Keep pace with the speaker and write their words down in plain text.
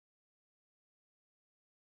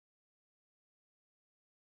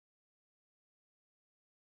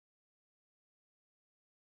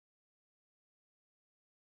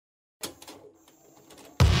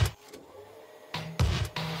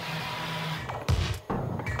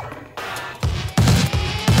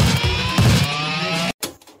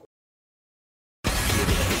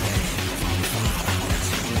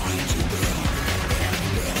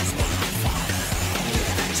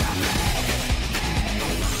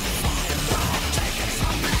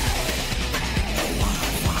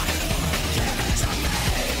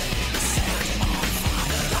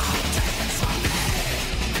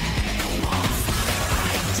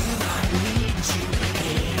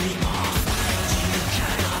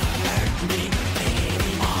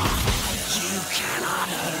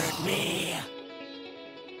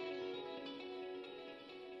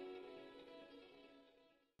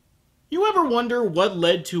wonder what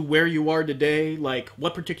led to where you are today? Like,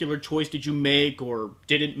 what particular choice did you make or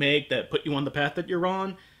didn't make that put you on the path that you're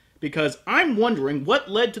on? Because I'm wondering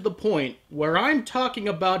what led to the point where I'm talking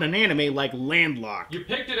about an anime like Landlock. You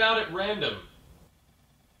picked it out at random.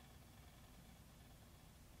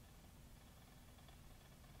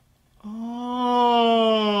 Oh.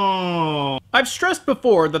 I've stressed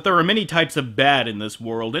before that there are many types of bad in this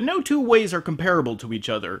world, and no two ways are comparable to each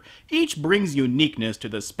other. Each brings uniqueness to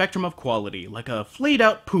the spectrum of quality, like a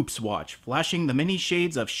flayed-out poop swatch, flashing the many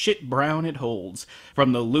shades of shit brown it holds.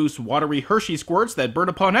 From the loose, watery Hershey squirts that burn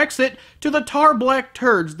upon exit, to the tar-black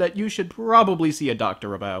turds that you should probably see a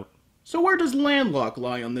doctor about. So where does Landlock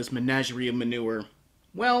lie on this menagerie of manure?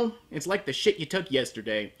 Well, it's like the shit you took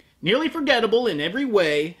yesterday. Nearly forgettable in every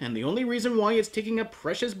way, and the only reason why it's taking up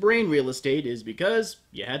precious brain real estate is because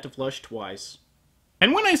you had to flush twice.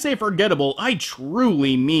 And when I say forgettable, I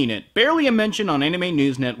truly mean it. Barely a mention on Anime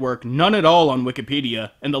News Network, none at all on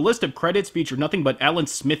Wikipedia, and the list of credits feature nothing but Alan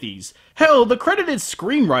Smithies. Hell, the credited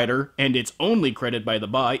screenwriter, and its only credit by the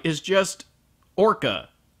by, is just Orca.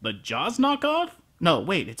 The Jaws knockoff? No,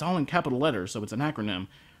 wait, it's all in capital letters, so it's an acronym.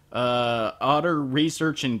 Otter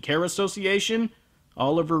Research and Care Association?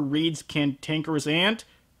 Oliver Reed's Cantankerous Ant?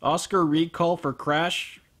 Oscar Recall for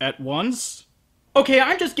Crash at Once? Okay,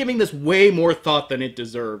 I'm just giving this way more thought than it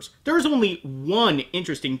deserves. There's only one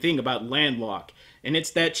interesting thing about Landlock, and it's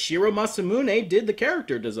that Shiro Masamune did the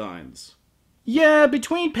character designs. Yeah,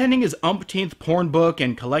 between penning his umpteenth porn book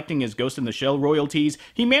and collecting his Ghost in the Shell royalties,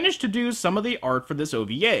 he managed to do some of the art for this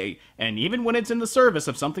OVA, and even when it's in the service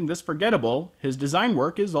of something this forgettable, his design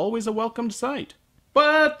work is always a welcomed sight.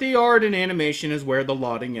 But the art and animation is where the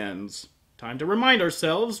lauding ends. Time to remind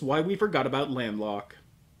ourselves why we forgot about Landlock.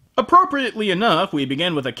 Appropriately enough, we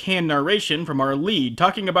begin with a canned narration from our lead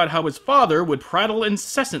talking about how his father would prattle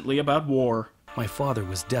incessantly about war. My father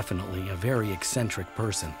was definitely a very eccentric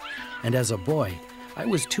person, and as a boy, I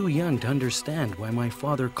was too young to understand why my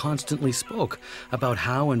father constantly spoke about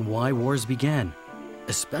how and why wars began,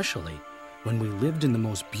 especially when we lived in the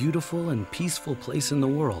most beautiful and peaceful place in the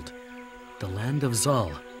world. The land of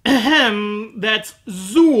Zal. Ahem, that's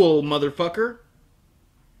Zool, motherfucker.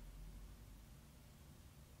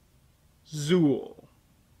 Zool.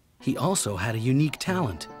 He also had a unique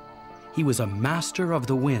talent. He was a master of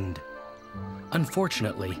the wind.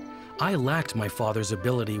 Unfortunately, I lacked my father's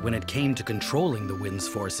ability when it came to controlling the wind's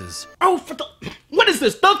forces. Oh, what is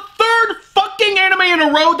this? The third fucking anime in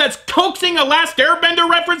a row that's coaxing a Last Airbender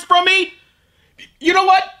reference from me? You know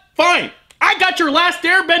what? Fine. I got your Last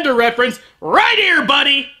Airbender reference right here,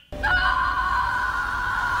 buddy!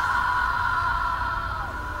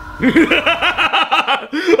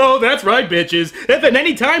 Oh, that's right, bitches. If at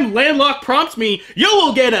any time Landlock prompts me, you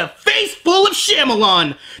will get a face full of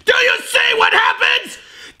Shyamalan. Do you see what happens?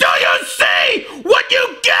 Do you see what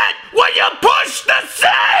you get when you push the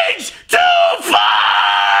sage too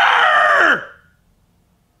far?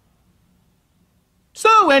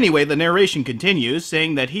 So anyway, the narration continues,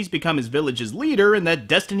 saying that he's become his village's leader and that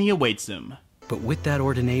destiny awaits him. But with that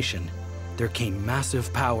ordination, there came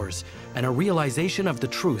massive powers and a realization of the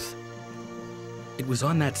truth. It was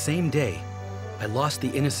on that same day I lost the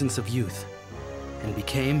innocence of youth and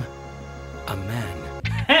became a man.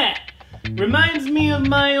 Ha! Reminds me of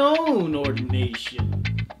my own ordination.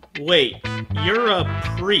 Wait, you're a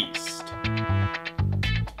priest.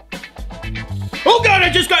 Oh god, I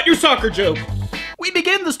just got your soccer joke! We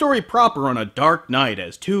begin the story proper on a dark night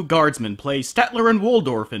as two guardsmen play Statler and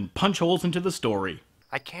Waldorf and punch holes into the story.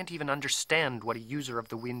 I can't even understand what a user of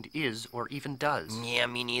the wind is or even does. Yeah,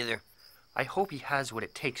 me neither. I hope he has what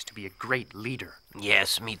it takes to be a great leader.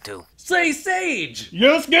 Yes, me too. Say, Sage!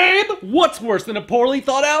 Yes, Gabe? What's worse than a poorly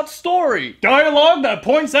thought out story? Dialogue that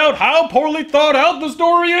points out how poorly thought out the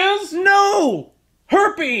story is? No!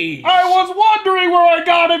 Herpy! I was wondering where I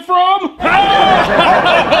got it from!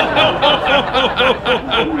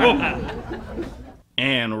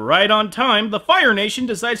 And right on time, the Fire Nation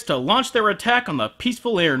decides to launch their attack on the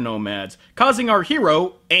peaceful air nomads, causing our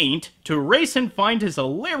hero, Ain't, to race and find his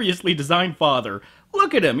hilariously designed father.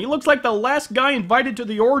 Look at him, he looks like the last guy invited to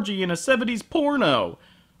the orgy in a 70s porno.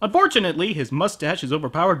 Unfortunately, his mustache is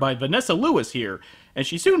overpowered by Vanessa Lewis here, and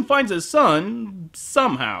she soon finds his son,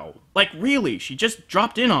 somehow. Like really, she just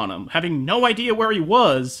dropped in on him, having no idea where he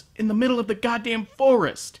was, in the middle of the goddamn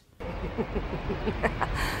forest.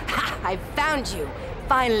 I found you!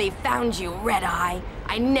 Finally found you, Red Eye!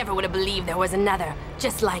 I never would have believed there was another,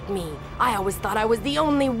 just like me. I always thought I was the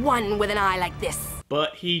only one with an eye like this.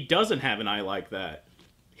 But he doesn't have an eye like that.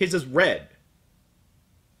 His is red.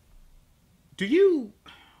 Do you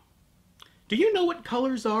know what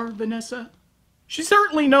colors are, Vanessa? She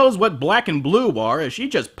certainly knows what black and blue are, as she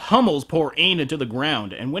just pummels poor Ain into the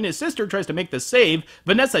ground, and when his sister tries to make the save,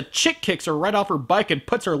 Vanessa chick kicks her right off her bike and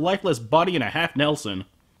puts her lifeless body in a half Nelson.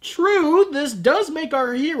 True, this does make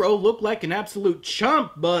our hero look like an absolute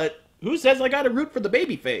chump, but who says I gotta root for the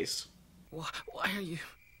babyface? Why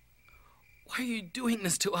are you doing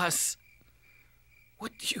this to us?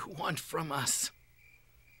 What do you want from us?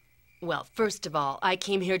 Well, first of all, I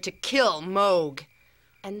came here to kill Moog.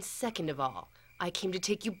 And second of all, I came to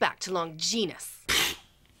take you back to Longinus.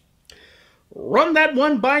 Run that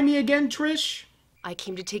one by me again, Trish? I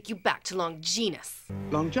came to take you back to Longinus.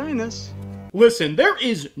 Longinus? Listen, there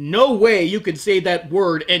is no way you could say that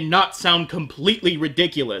word and not sound completely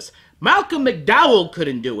ridiculous. Malcolm McDowell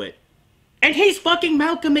couldn't do it. And he's fucking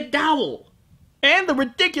Malcolm McDowell. And the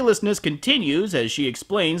ridiculousness continues as she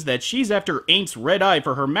explains that she's after Ain's red eye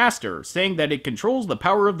for her master, saying that it controls the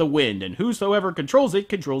power of the wind, and whosoever controls it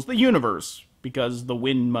controls the universe, because the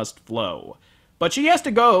wind must flow. But she has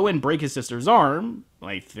to go and break his sister's arm,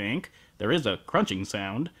 I think. There is a crunching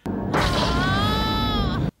sound.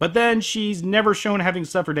 But then she's never shown having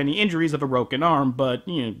suffered any injuries of a broken arm, but,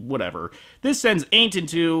 whatever. This sends Ain't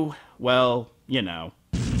into, well, you know.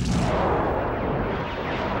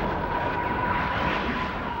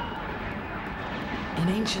 In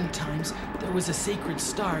ancient times, there was a sacred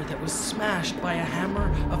star that was smashed by a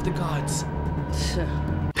hammer of the gods.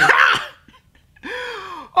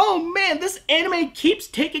 Oh man, this anime keeps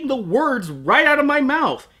taking the words right out of my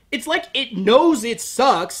mouth. It's like it knows it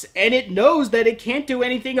sucks, and it knows that it can't do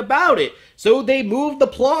anything about it. So they move the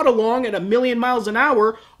plot along at 1,000,000 miles an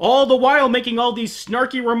hour, all the while making all these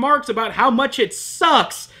snarky remarks about how much it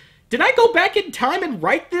sucks. Did I go back in time and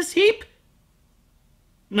write this heap?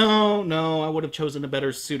 No, I would have chosen a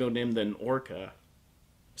better pseudonym than Orca.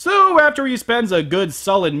 So, after he spends a good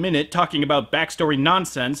solid minute talking about backstory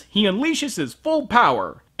nonsense, he unleashes his full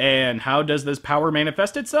power. And how does this power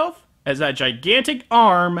manifest itself? As a gigantic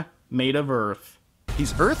arm made of earth.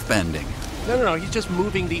 He's earthbending. No, he's just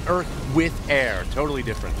moving the earth with air. Totally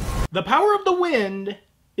different. The power of the wind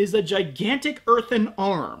is a gigantic earthen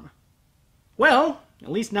arm. Well,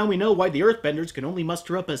 at least now we know why the earthbenders can only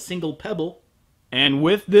muster up a single pebble. And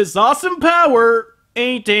with this awesome power,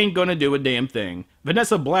 ain't gonna do a damn thing.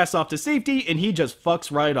 Vanessa blasts off to safety, and he just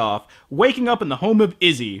fucks right off, waking up in the home of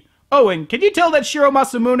Izzy. Oh, and can you tell that Shiro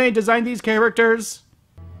Masamune designed these characters?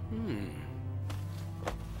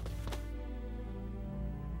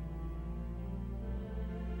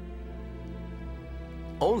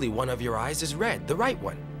 Only one of your eyes is red, the right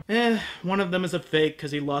one. One of them is a fake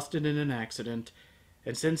because he lost it in an accident.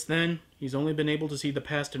 And since then, he's only been able to see the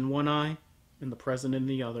past in one eye and the present in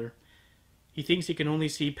the other. He thinks he can only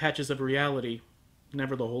see patches of reality,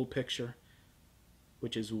 never the whole picture.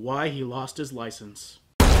 Which is why he lost his license.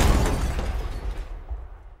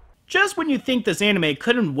 Just when you think this anime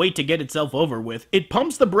couldn't wait to get itself over with, it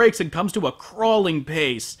pumps the brakes and comes to a crawling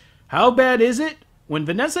pace. How bad is it? When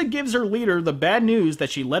Vanessa gives her leader the bad news that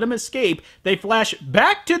she let him escape, they flash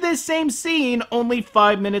back to this same scene only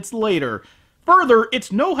 5 minutes later. Further, it's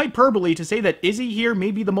no hyperbole to say that Izzy here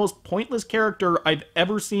may be the most pointless character I've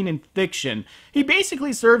ever seen in fiction. He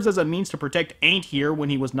basically serves as a means to protect Ain't here when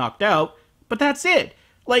he was knocked out, but that's it.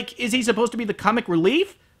 Like, is he supposed to be the comic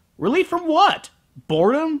relief? Relief from what?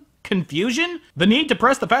 Boredom? Confusion? The need to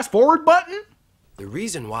press the fast forward button? The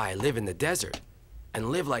reason why I live in the desert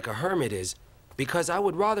and live like a hermit is because I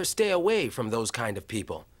would rather stay away from those kind of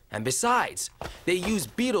people. And besides, they use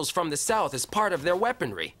beetles from the south as part of their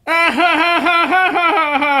weaponry.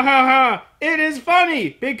 It is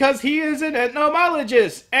funny, because he is an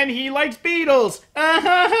entomologist, and he likes beetles.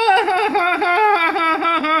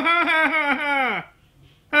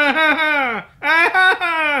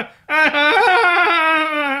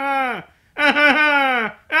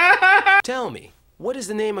 Tell me, what is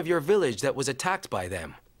the name of your village that was attacked by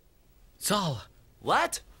them? Zal.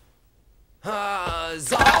 What?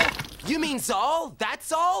 Zal? You mean Zal? That's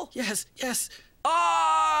Zal? Yes.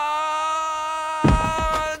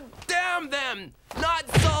 Damn them! Not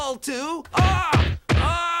Zal too!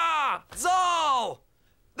 Zal!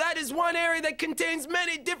 That is one area that contains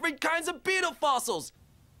many different kinds of beetle fossils!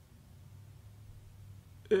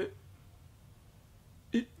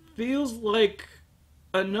 It feels like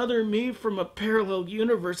another me from a parallel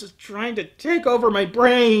universe is trying to take over my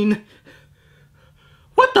brain.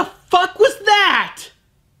 What the fuck was that?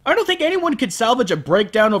 I don't think anyone could salvage a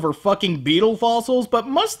breakdown over fucking beetle fossils, but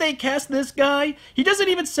must they cast this guy? He doesn't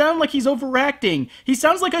even sound like he's overacting. He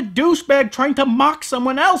sounds like a douchebag trying to mock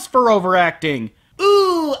someone else for overacting.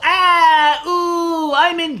 Ooh,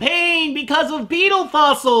 I'm in pain because of beetle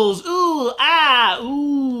fossils. Ooh.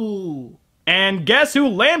 And guess who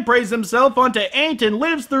lampreys himself onto Ain't and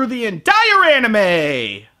lives through the entire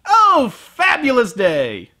anime? Oh, fabulous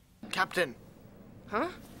day! Captain. Huh?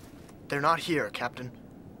 They're not here, Captain.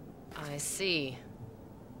 I see.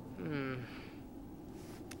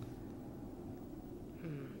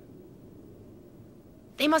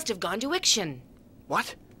 They must have gone to Ixion.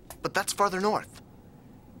 What? But that's farther north.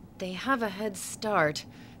 They have a head start.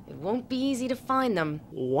 It won't be easy to find them.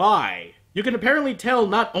 Why? You can apparently tell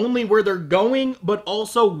not only where they're going, but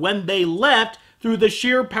also when they left through the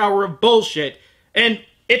sheer power of bullshit. And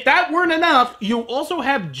if that weren't enough, you also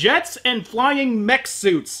have jets and flying mech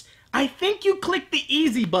suits. I think you clicked the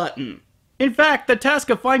easy button. In fact, the task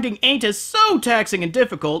of finding Ain't is so taxing and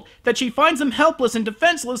difficult that she finds him helpless and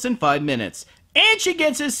defenseless in 5 minutes. And she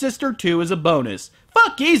gets his sister too as a bonus.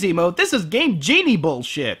 Fuck easy mode, this is Game Genie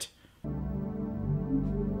bullshit.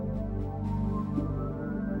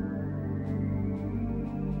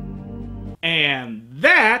 And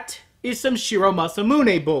that is some Shiro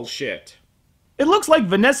Masamune bullshit. It looks like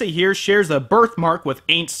Vanessa here shares a birthmark with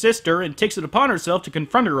Ain't's sister and takes it upon herself to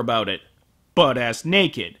confront her about it. Butt-ass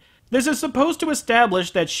naked. This is supposed to establish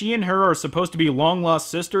that she and her are supposed to be long-lost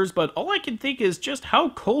sisters, but all I can think is just how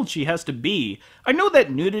cold she has to be. I know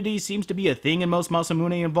that nudity seems to be a thing in most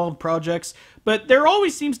Masamune-involved projects, but there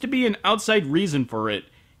always seems to be an outside reason for it.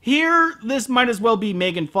 Here, this might as well be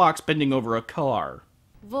Megan Fox bending over a car.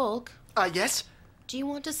 Volk, Yes? do you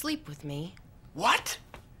want to sleep with me? What?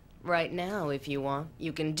 Right now, if you want.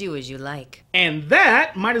 You can do as you like. And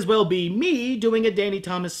that might as well be me doing a Danny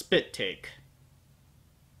Thomas spit take.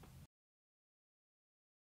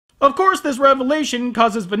 Of course, this revelation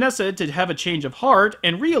causes Vanessa to have a change of heart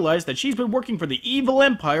and realize that she's been working for the evil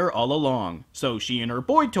empire all along. So she and her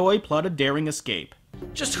boy toy plot a daring escape.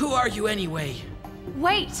 Just who are you anyway?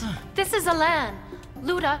 Wait! This is Elan.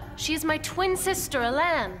 Luda, she is my twin sister,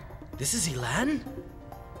 Elan. This is Elan?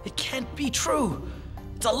 It can't be true.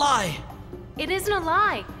 It's a lie. It isn't a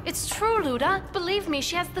lie. It's true, Luda. Believe me,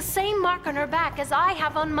 she has the same mark on her back as I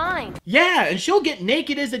have on mine. Yeah, and she'll get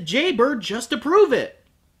naked as a jaybird just to prove it.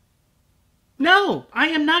 No, I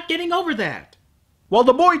am not getting over that. While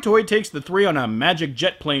the boy toy takes the three on a magic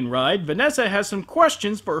jet plane ride, Vanessa has some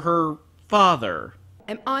questions for her father.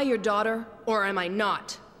 Am I your daughter, or am I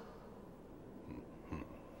not?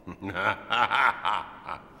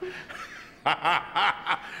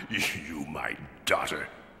 You, my daughter.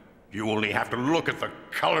 You only have to look at the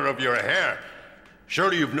color of your hair.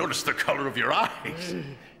 Surely you've noticed the color of your eyes.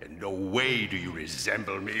 In no way do you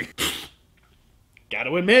resemble me.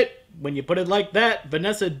 Gotta admit, when you put it like that,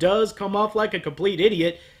 Vanessa does come off like a complete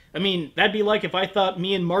idiot. I mean, that'd be like if I thought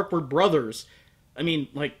me and Mark were brothers. I mean,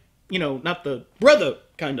 like, you know, not the brother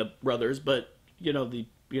kind of brothers, but, you know, the,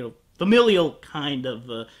 familial kind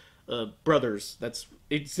of, brothers. That's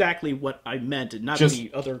exactly what I meant, and not the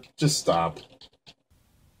other... Just stop.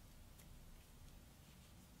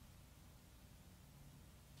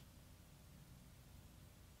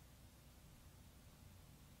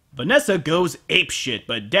 Vanessa goes apeshit,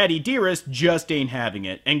 but Daddy Dearest just ain't having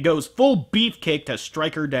it, and goes full beefcake to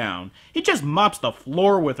strike her down. He just mops the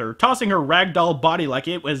floor with her, tossing her ragdoll body like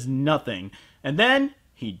it was nothing. And then,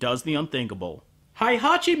 he does the unthinkable.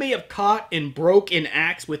 Heihachi may have caught and broke an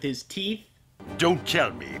axe with his teeth. Don't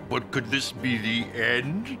tell me, but could this be the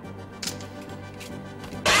end?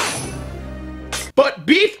 But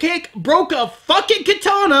Beefcake broke a fucking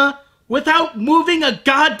katana without moving a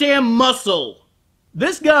goddamn muscle.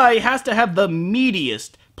 This guy has to have the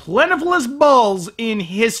meatiest, plentifulest balls in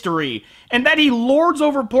history, and that he lords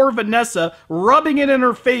over poor Vanessa, rubbing it in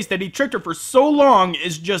her face that he tricked her for so long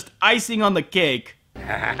is just icing on the cake.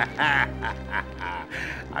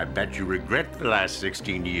 I bet you regret the last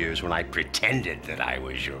 16 years when I pretended that I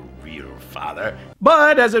was your real father.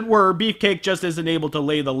 But, as it were, Beefcake just isn't able to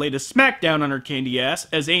lay the latest smackdown on her candy ass,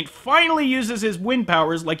 as Ain't finally uses his wind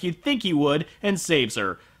powers like you'd think he would, and saves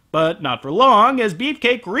her. But not for long, as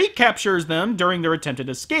Beefcake recaptures them during their attempted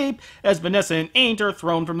escape, as Vanessa and Ain't are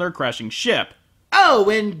thrown from their crashing ship. Oh,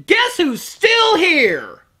 and guess who's still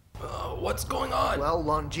here? What's going on? Well,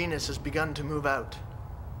 Longinus has begun to move out.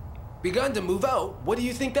 Begun to move out? What do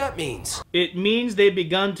you think that means? It means they've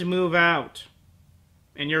begun to move out.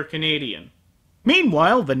 And you're Canadian.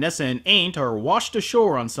 Meanwhile, Vanessa and Ain't are washed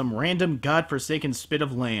ashore on some random godforsaken spit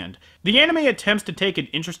of land. The anime attempts to take an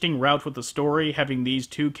interesting route with the story, having these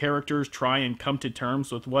two characters try and come to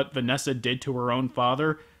terms with what Vanessa did to her own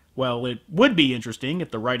father. Well, it would be interesting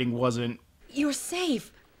if the writing wasn't... You're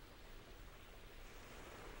safe.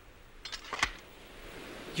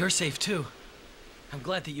 You're safe too. I'm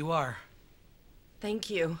glad that you are. Thank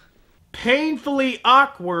you. painfully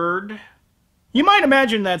awkward. You might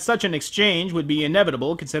imagine that such an exchange would be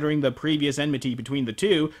inevitable considering the previous enmity between the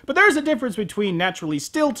two, but there's a difference between naturally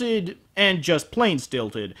stilted and just plain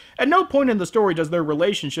stilted. At no point in the story does their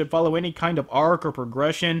relationship follow any kind of arc or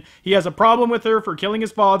progression. He has a problem with her for killing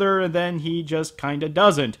his father, and then he just kinda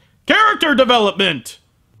doesn't. Character development!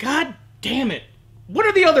 God damn it. What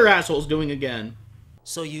are the other assholes doing again?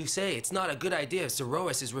 So you say it's not a good idea if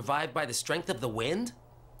Zoroas is revived by the strength of the wind?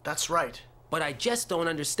 That's right. But I just don't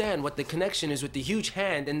understand what the connection is with the huge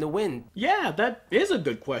hand and the wind. Yeah, that is a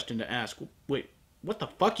good question to ask. Wait, what the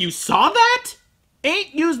fuck? You saw that?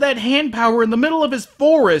 Ain't used that hand power in the middle of his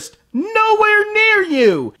forest. Nowhere near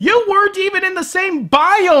you! You weren't even in the same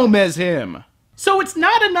biome as him! So it's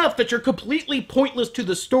not enough that you're completely pointless to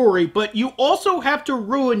the story, but you also have to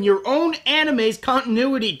ruin your own anime's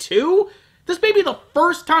continuity too? This may be the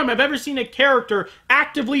first time I've ever seen a character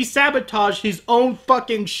actively sabotage his own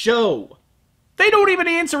fucking show. They don't even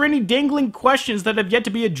answer any dangling questions that have yet to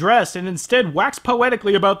be addressed and instead wax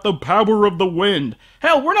poetically about the power of the wind.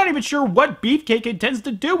 Hell, we're not even sure what Beefcake intends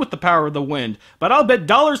to do with the power of the wind, but I'll bet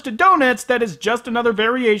dollars to donuts that it's just another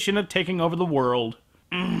variation of taking over the world.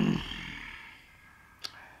 I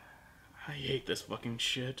hate this fucking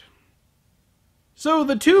shit. So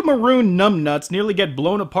the two maroon numbnuts nearly get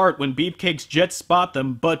blown apart when Beefcake's jets spot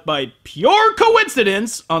them, but by pure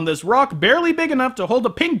coincidence, on this rock barely big enough to hold a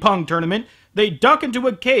ping pong tournament, they duck into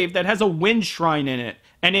a cave that has a wind shrine in it,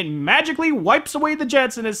 and it magically wipes away the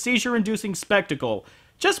jets in a seizure-inducing spectacle.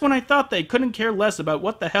 Just when I thought they couldn't care less about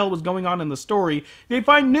what the hell was going on in the story, they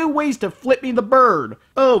find new ways to flip me the bird.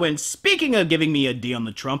 Oh, and speaking of giving me a D on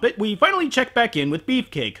the trumpet, we finally check back in with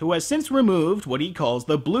Beefcake, who has since removed what he calls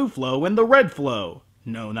the blue flow and the red flow.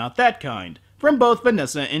 No, not that kind. From both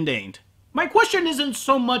Vanessa and Ain't. My question isn't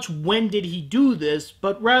so much when did he do this,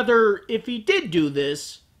 but rather, if he did do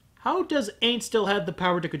this, how does Ain't still have the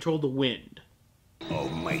power to control the wind?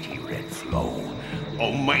 Almighty red flow,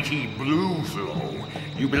 almighty blue flow,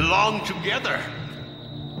 you belong together.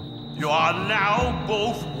 You are now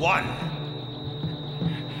both one.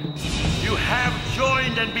 You have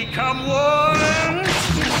joined and become one.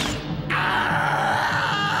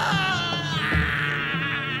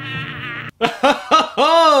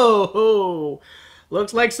 Oh,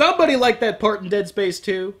 looks like somebody liked that part in Dead Space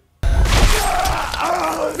 2.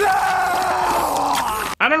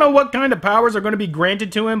 I don't know what kind of powers are going to be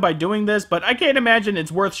granted to him by doing this, but I can't imagine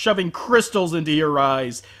it's worth shoving crystals into your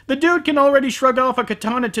eyes. The dude can already shrug off a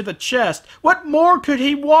katana to the chest. What more could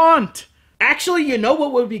he want? Actually, you know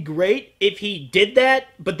what would be great? If he did that,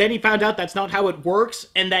 but then he found out that's not how it works,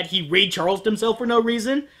 and that he Ray Charles'd himself for no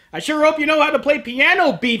reason. I sure hope you know how to play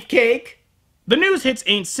piano, Beefcake! The news hits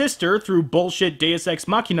Aint's sister through bullshit Deus Ex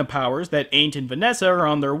Machina powers that Ain't and Vanessa are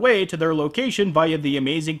on their way to their location via the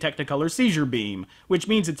amazing Technicolor seizure beam, which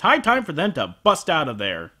means it's high time for them to bust out of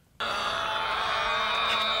there. Come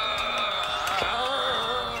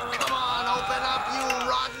on, open up, you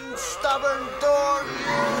rotten, stubborn door!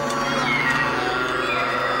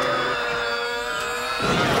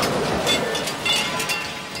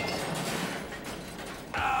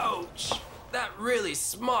 Ouch! That really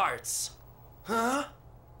smarts. Huh?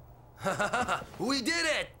 We did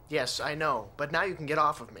it! Yes, I know, but now you can get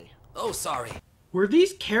off of me. Oh, sorry. Were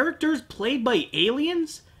these characters played by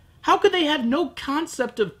aliens? How could they have no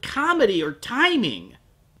concept of comedy or timing?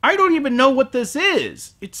 I don't even know what this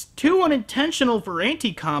is. It's too unintentional for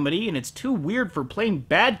anti-comedy, and it's too weird for plain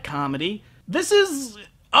bad comedy. This is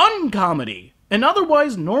uncomedy. An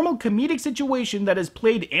otherwise normal comedic situation that is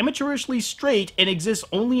played amateurishly straight and exists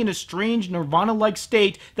only in a strange Nirvana-like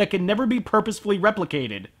state that can never be purposefully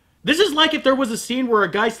replicated. This is like if there was a scene where a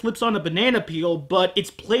guy slips on a banana peel, but it's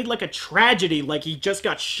played like a tragedy, like he just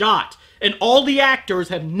got shot, and all the actors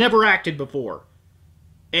have never acted before.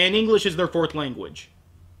 And English is their fourth language.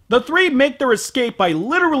 The three make their escape by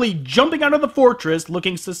literally jumping out of the fortress,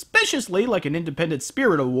 looking suspiciously like an Independent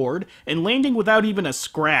Spirit Award, and landing without even a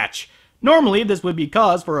scratch. Normally, this would be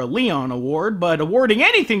cause for a Leon Award, but awarding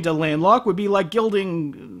anything to Landlock would be like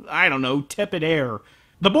gilding, I don't know, tepid air.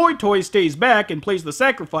 The boy toy stays back and plays the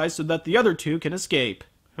sacrifice so that the other two can escape.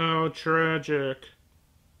 How tragic.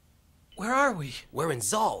 Where are we? We're in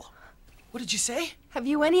Zal. What did you say? Have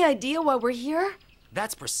you any idea why we're here?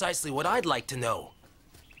 That's precisely what I'd like to know.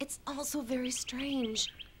 It's also very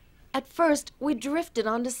strange. At first, we drifted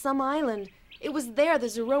onto some island. It was there the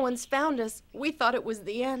Zoroans found us. We thought it was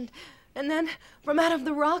the end. And then, from out of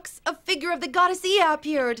the rocks, a figure of the goddess Ea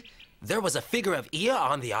appeared. There was a figure of Ea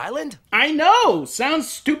on the island? I know! Sounds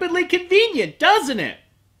stupidly convenient, doesn't it?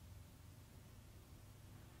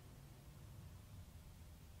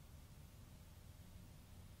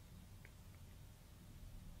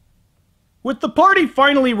 With the party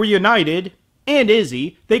finally reunited, and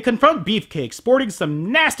Izzy, they confront Beefcake sporting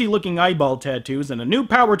some nasty-looking eyeball tattoos and a new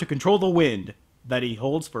power to control the wind that he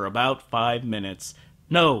holds for about 5 minutes.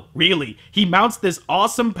 No, really, he mounts this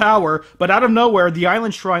awesome power, but out of nowhere, the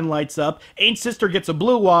island shrine lights up, Ain't Sister gets a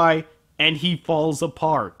blue eye, and he falls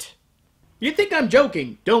apart. You think I'm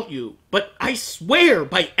joking, don't you? But I swear,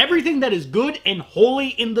 by everything that is good and holy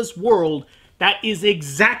in this world, that is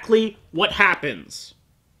exactly what happens.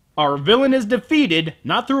 Our villain is defeated,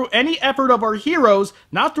 not through any effort of our heroes,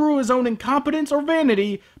 not through his own incompetence or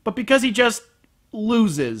vanity, but because he just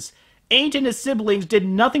loses. Ain't and his siblings did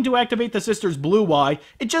nothing to activate the sister's blue eye,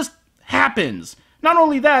 it just happens. Not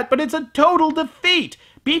only that, but it's a total defeat.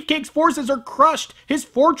 Beefcake's forces are crushed, his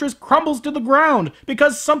fortress crumbles to the ground,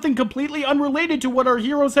 because something completely unrelated to what our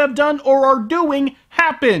heroes have done or are doing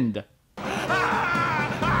happened. Two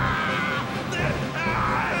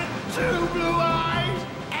blue eyes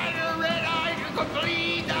and a red eye to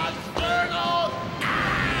complete the circle.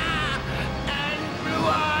 And blue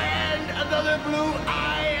eye and another blue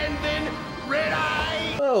eye and then red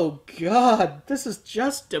eye. Oh god, this is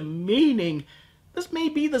just demeaning. This may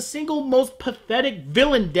be the single most pathetic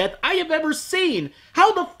villain death I have ever seen.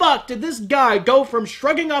 How the fuck did this guy go from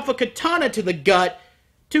shrugging off a katana to the gut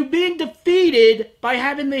to being defeated by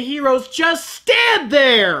having the heroes just stand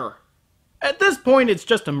there? At this point, it's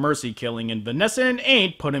just a mercy killing, and Vanessa and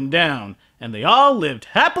Ain't put him down, and they all lived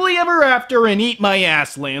happily ever after and eat my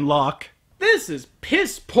ass, Landlock. This is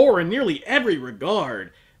piss poor in nearly every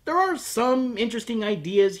regard. There are some interesting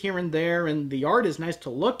ideas here and there, and the art is nice to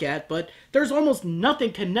look at, but there's almost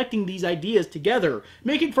nothing connecting these ideas together,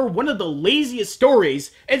 making for one of the laziest stories,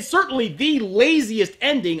 and certainly the laziest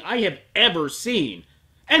ending I have ever seen.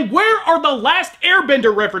 And where are the last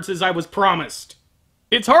Airbender references I was promised?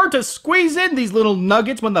 It's hard to squeeze in these little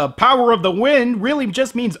nuggets when the power of the wind really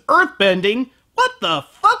just means earthbending. What the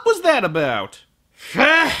fuck was that about?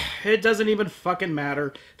 It doesn't even fucking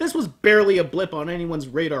matter. This was barely a blip on anyone's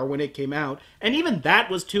radar when it came out, and even that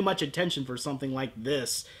was too much attention for something like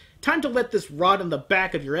this. Time to let this rot in the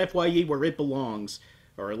back of your FYE where it belongs.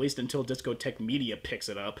 Or at least until Discotech Media picks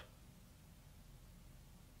it up.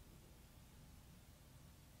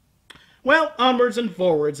 Well, onwards and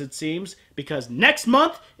forwards, it seems, because next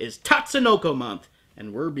month is Tatsunoko month,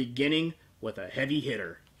 and we're beginning with a heavy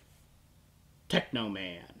hitter. Techno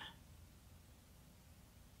Man.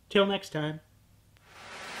 Till next time.